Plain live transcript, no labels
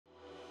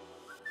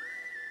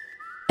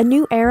A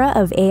new era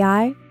of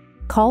AI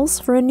calls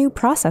for a new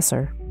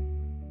processor.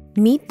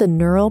 Meet the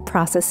Neural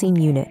Processing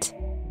Unit,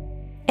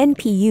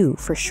 NPU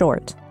for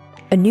short,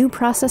 a new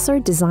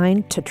processor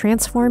designed to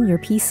transform your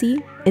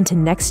PC into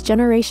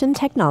next-generation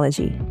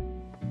technology.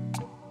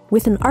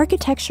 With an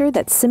architecture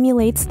that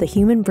simulates the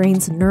human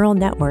brain's neural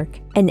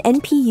network, an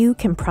NPU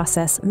can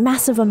process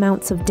massive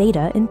amounts of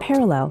data in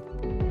parallel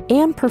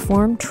and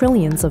perform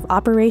trillions of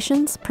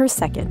operations per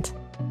second.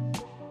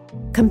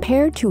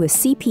 Compared to a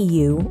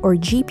CPU or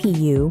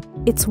GPU,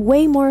 it's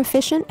way more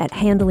efficient at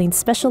handling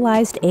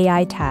specialized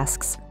AI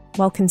tasks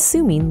while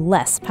consuming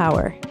less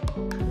power.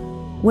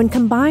 When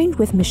combined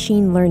with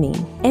machine learning,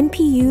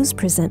 NPUs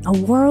present a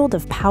world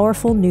of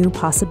powerful new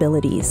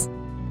possibilities.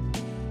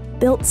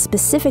 Built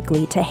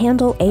specifically to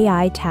handle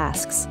AI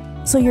tasks,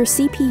 so your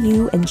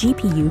CPU and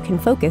GPU can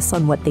focus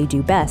on what they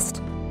do best.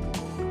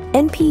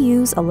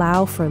 NPUs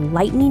allow for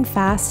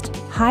lightning-fast,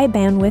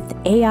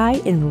 high-bandwidth AI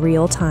in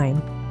real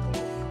time.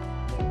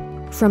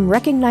 From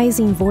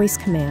recognizing voice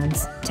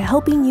commands to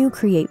helping you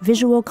create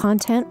visual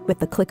content with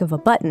the click of a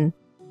button,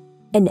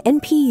 an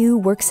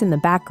NPU works in the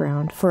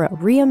background for a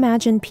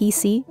reimagined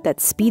PC that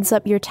speeds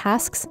up your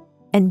tasks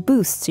and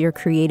boosts your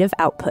creative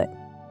output.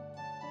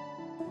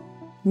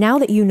 Now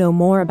that you know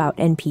more about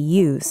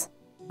NPUs,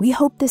 we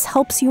hope this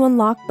helps you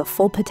unlock the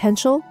full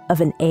potential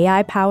of an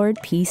AI-powered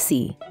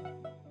PC.